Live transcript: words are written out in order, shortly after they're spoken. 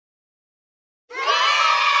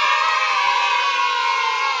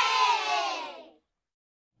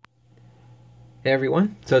Hey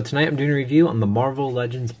everyone, so tonight I'm doing a review on the Marvel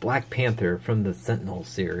Legends Black Panther from the Sentinel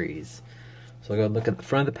series. So I'll go look at the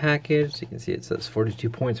front of the package. So you can see it says 42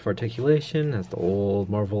 points for articulation, has the old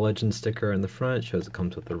Marvel Legends sticker in the front, shows it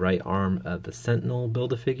comes with the right arm of the Sentinel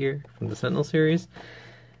Build-A-Figure from the Sentinel series,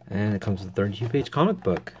 and it comes with a 32-page comic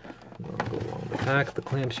book. I'll go along the back, the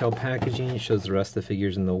clamshell packaging shows the rest of the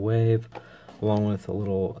figures in the wave, along with a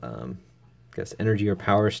little I guess energy or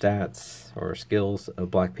power stats or skills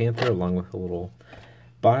of Black Panther, along with a little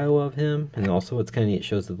bio of him, and also what's kind of neat, it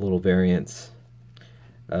shows the little variants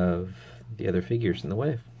of the other figures in the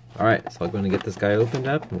wave. Alright, so I'm going to get this guy opened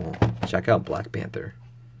up and we'll check out Black Panther.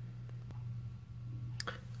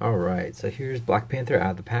 Alright, so here's Black Panther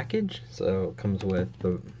out of the package. So it comes with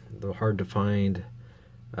the hard to find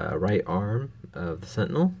right arm of the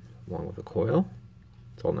Sentinel, along with a coil.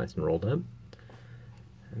 It's all nice and rolled up.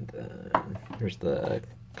 And then here's the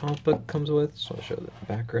comic book comes with, so I'll show the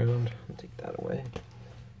background. I'll take that away.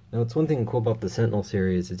 Now, it's one thing cool about the Sentinel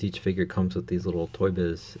series is each figure comes with these little Toy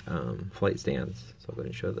Biz flight stands. So I'm going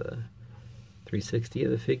to show the 360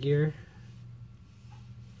 of the figure.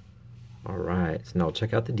 Alright, so now I'll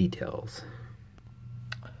check out the details.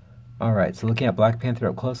 Alright, so looking at Black Panther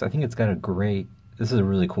up close, I think it's got a great, this is a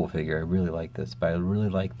really cool figure. I really like this, but I really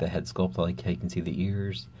like the head sculpt. I like how you can see the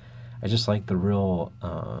ears. I just like the real,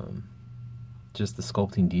 just the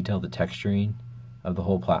sculpting detail, the texturing of the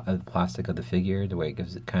whole plastic of the figure, the way it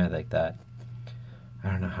gives it kind of like that, I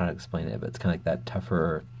don't know how to explain it, but it's kind of like that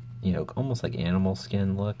tougher, you know, almost like animal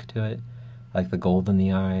skin look to it. I like the gold in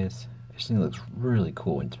the eyes. I just think it looks really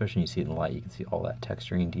cool, and especially when you see it in the light, you can see all that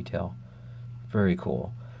texturing detail. Very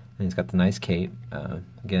cool. And he's got the nice cape.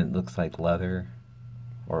 Again, it looks like leather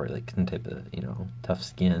or like some type of, you know, tough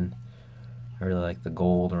skin. I really like the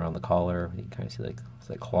gold around the collar. You can kind of see like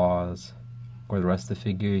it's like claws. Or the rest of the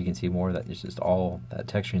figure, you can see more of that. It's just all that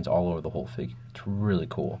texturing is all over the whole figure. It's really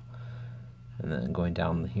cool. And then going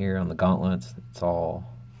down here on the gauntlets, it's all.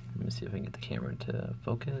 Let me see if I can get the camera to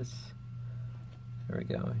focus. There we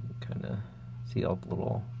go. You can kind of see all the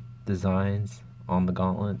little designs on the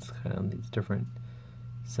gauntlets, kind of these different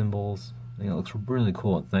symbols. I think it looks really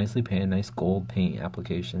cool. It's nicely painted, nice gold paint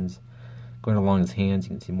applications. Going along his hands,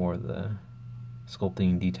 you can see more of the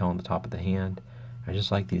sculpting detail on the top of the hand. I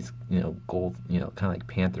just like these, you know, gold, you know, kind of like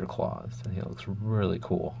panther claws. I think it looks really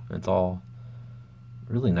cool. And it's all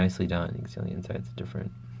really nicely done. You can see on the inside it's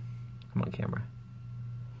different. Come on, camera.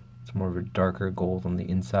 It's more of a darker gold on the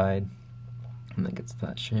inside. And then gets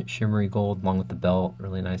that shimmery gold along with the belt.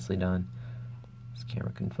 Really nicely done. This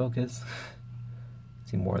camera can focus.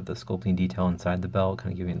 See more of the sculpting detail inside the belt,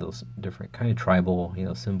 kind of giving those different kind of tribal, you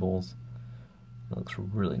know, symbols. It looks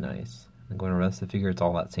really nice. And going to the rest of the figure, it's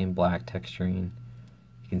all that same black texturing.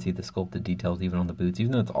 You can see the sculpted details even on the boots.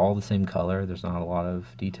 Even though it's all the same color, there's not a lot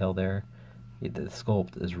of detail there. The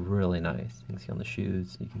sculpt is really nice. You can see on the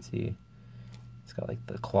shoes, you can see it's got like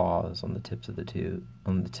the claws on the tips of the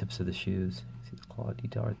the shoes. You see the claw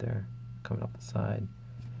detail right there coming up the side.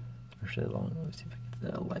 Especially along. Let me see if I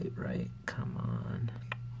get that light right. Come on.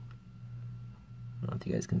 I don't know if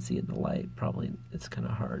you guys can see it in the light. Probably it's kind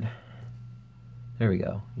of hard. There we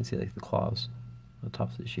go. You can see like the claws on the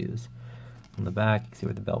tops of the shoes. On the back, you can see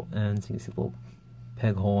where the belt ends. You can see a little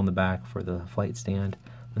peg hole in the back for the flight stand.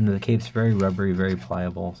 And the cape's very rubbery, very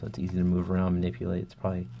pliable, so it's easy to move around, manipulate. It's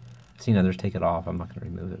probably, I've seen others take it off. I'm not going to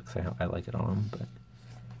remove it because I like it on them. But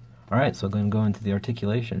alright, so I'm going to go into the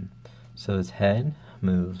articulation. So his head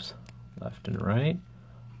moves left and right.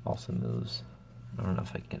 Also moves, I don't know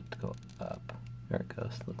if I can get it to go up. There it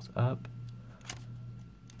goes. Looks up.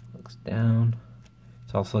 Looks down.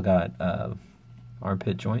 It's also got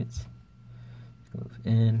armpit joints. Move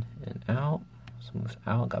in and out. So moves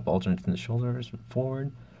out. Got ball joints in the shoulders and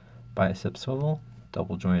forward. Bicep swivel.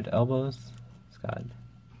 Double jointed elbows. It's got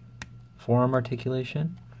forearm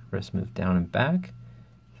articulation. Wrist move down and back.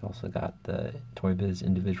 It's also got the Toy Biz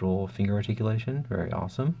individual finger articulation. Very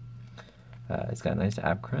awesome. It's got a nice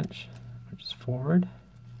ab crunch, which is forward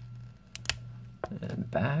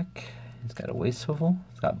and back. It's got a waist swivel.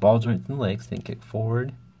 It's got ball joints in the legs. Then kick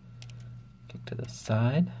forward, kick to the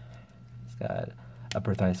side. It's got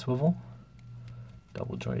upper thigh swivel,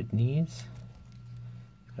 double jointed knees.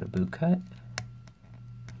 It's got a boot cut.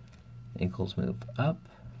 Ankles move up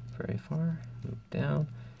very far, move down.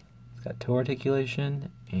 It's got toe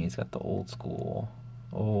articulation, and he's got the old school,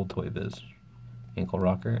 old Toy Biz ankle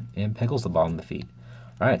rocker, and pegals the bottom of the feet.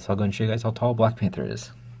 Alright, so I'll go and show you guys how tall Black Panther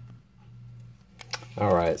is.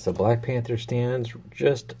 Alright, so Black Panther stands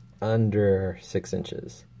just under 6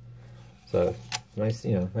 inches. So, nice,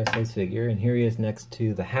 you know, nice figure. And here he is next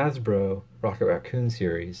to the Hasbro Rocket Raccoon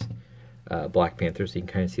series Black Panther, so you can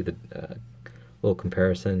kind of see the little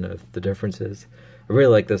comparison of the differences. I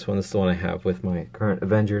really like this one. This is the one I have with my current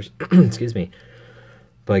Avengers. Excuse me.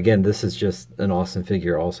 But again, this is just an awesome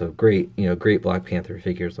figure. Also, great, great Black Panther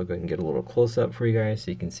figures. I'll go ahead and get a little close up for you guys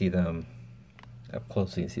so you can see them up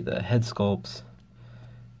close. So you can see the head sculpts.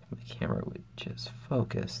 My camera would just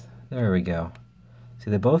focus. There we go.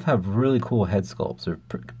 See, they both have really cool head sculpts.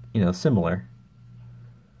 They're, similar.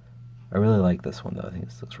 I really like this one though. I think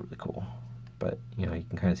this looks really cool. But you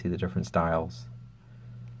can kind of see the different styles.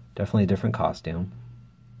 Definitely a different costume.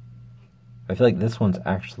 I feel like this one's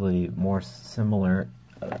actually more similar.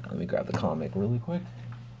 Let me grab the comic really quick.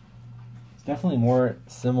 It's definitely more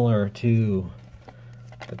similar to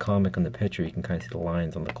the comic in the picture. You can kind of see the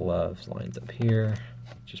lines on the gloves, lines up here.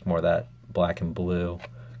 Just more of that black and blue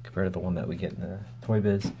compared to the one that we get in the Toy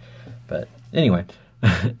Biz. But anyway,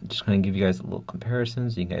 just going to give you guys a little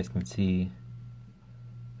comparison so you guys can see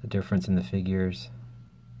the difference in the figures.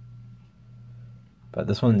 But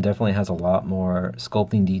this one definitely has a lot more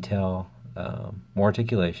sculpting detail, more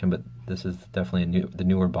articulation, but this is definitely the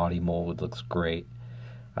newer body mold. It looks great.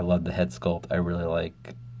 I love the head sculpt. I really like.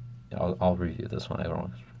 I'll review this one. I don't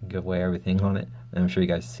want to give away everything on it. I'm sure you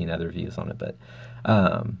guys have seen other reviews on it, but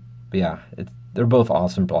yeah, they're both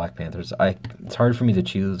awesome Black Panthers. It's hard for me to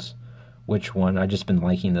choose which one. I've just been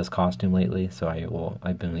liking this costume lately, so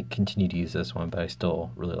I've been continue to use this one, but I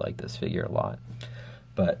still really like this figure a lot.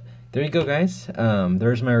 But there you go, guys.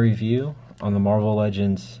 There's my review on the Marvel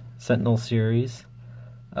Legends Sentinel series,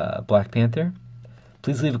 Black Panther.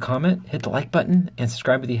 Please leave a comment, hit the like button, and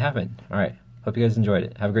subscribe if you haven't. Alright, hope you guys enjoyed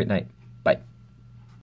it. Have a great night.